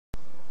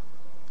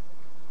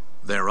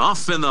They're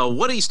off in the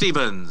Woody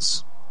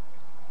Stevens.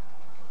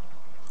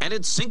 And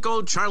it's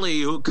Cinco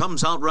Charlie who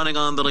comes out running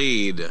on the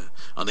lead.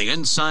 On the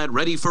inside,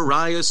 Ready for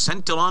Rye is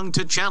sent along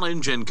to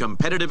challenge, and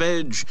Competitive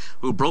Edge,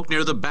 who broke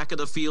near the back of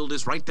the field,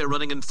 is right there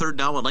running in third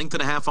now, a length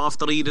and a half off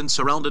the lead and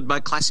surrounded by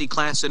Classy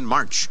Class in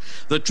March.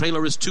 The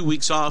trailer is 2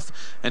 weeks off,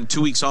 and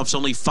 2 weeks off is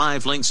only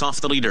 5 lengths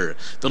off the leader.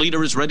 The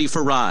leader is Ready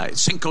for Rye.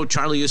 Cinco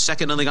Charlie is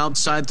second on the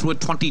outside through a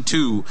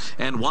 22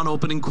 and 1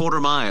 opening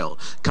quarter mile.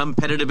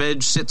 Competitive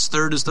Edge sits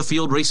third as the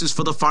field races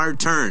for the far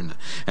turn.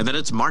 And then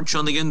it's March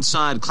on the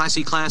inside.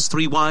 Classy Class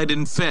 3 wide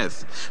in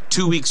fifth.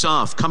 2 weeks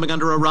off, coming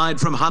under a ride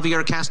from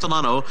Javier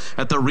Castellano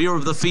at the rear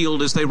of the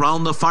field as they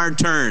round the far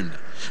turn.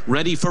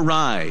 Ready for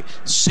Rye.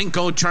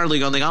 Cinco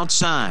Charlie on the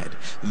outside.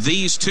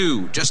 These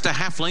two just a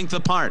half length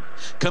apart.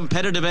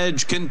 Competitive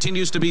Edge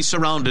continues to be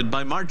surrounded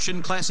by March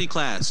and Classy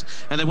Class,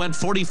 and they went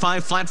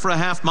 45 flat for a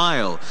half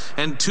mile.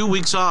 And 2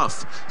 weeks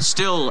off,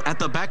 still at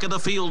the back of the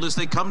field as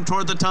they come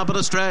toward the top of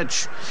the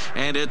stretch.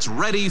 And it's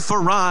Ready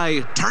for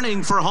Rye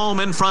turning for home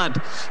in front.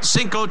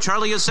 Cinco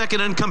Charlie is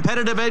second, and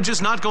Competitive Edge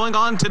is not going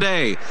on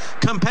today.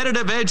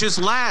 Competitive Edge is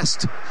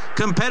last.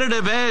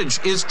 Competitive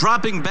Edge is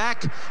dropping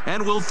back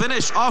and will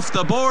finish off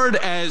the board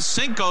as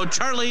Cinco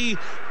Charlie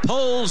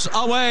pulls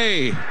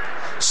away.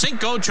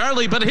 Cinco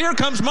Charlie, but here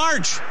comes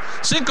March.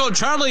 Cinco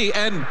Charlie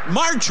and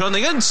March on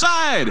the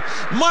inside.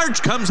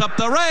 March comes up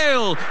the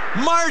rail.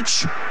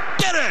 March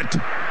did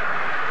it.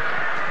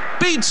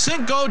 Beat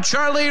Cinco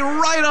Charlie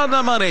right on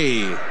the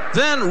money.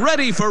 Then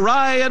Ready for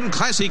Rye and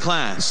Classy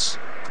Class.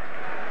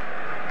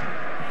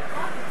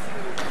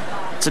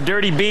 It's a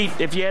dirty beat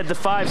if you had the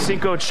 5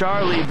 Cinco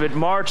Charlie, but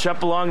March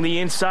up along the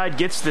inside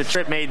gets the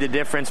trip. Made the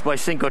difference. Boy,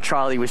 Cinco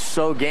Charlie was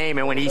so game,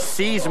 and when he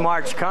sees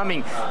March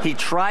coming, he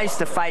tries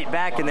to fight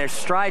back, and their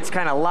strides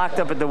kind of locked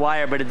up at the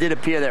wire, but it did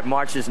appear that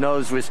March's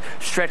nose was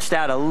stretched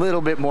out a little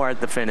bit more at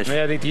the finish.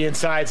 Yeah, I think the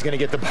inside's going to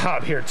get the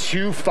bob here.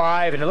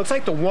 2-5, and it looks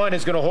like the 1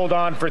 is going to hold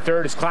on for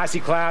third. Is Classy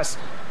Class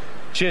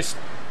just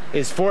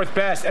is fourth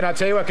best. And I'll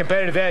tell you what,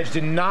 Competitive Edge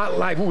did not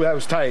like, ooh, that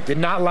was tight, did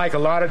not like a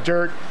lot of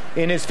dirt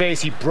in his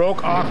face. He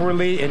broke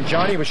awkwardly, and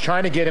Johnny was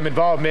trying to get him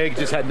involved. Mig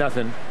just had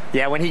nothing.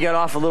 Yeah, when he got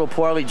off a little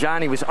poorly,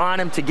 Johnny was on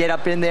him to get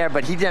up in there,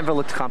 but he never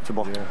looked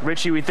comfortable. Yeah.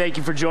 Richie, we thank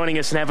you for joining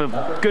us, and have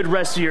a great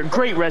rest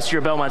of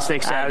your Belmont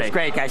Stakes Saturday. It was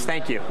great, guys.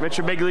 Thank you.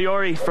 Richard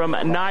Migliori from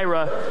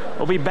Naira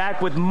will be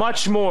back with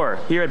much more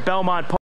here at Belmont.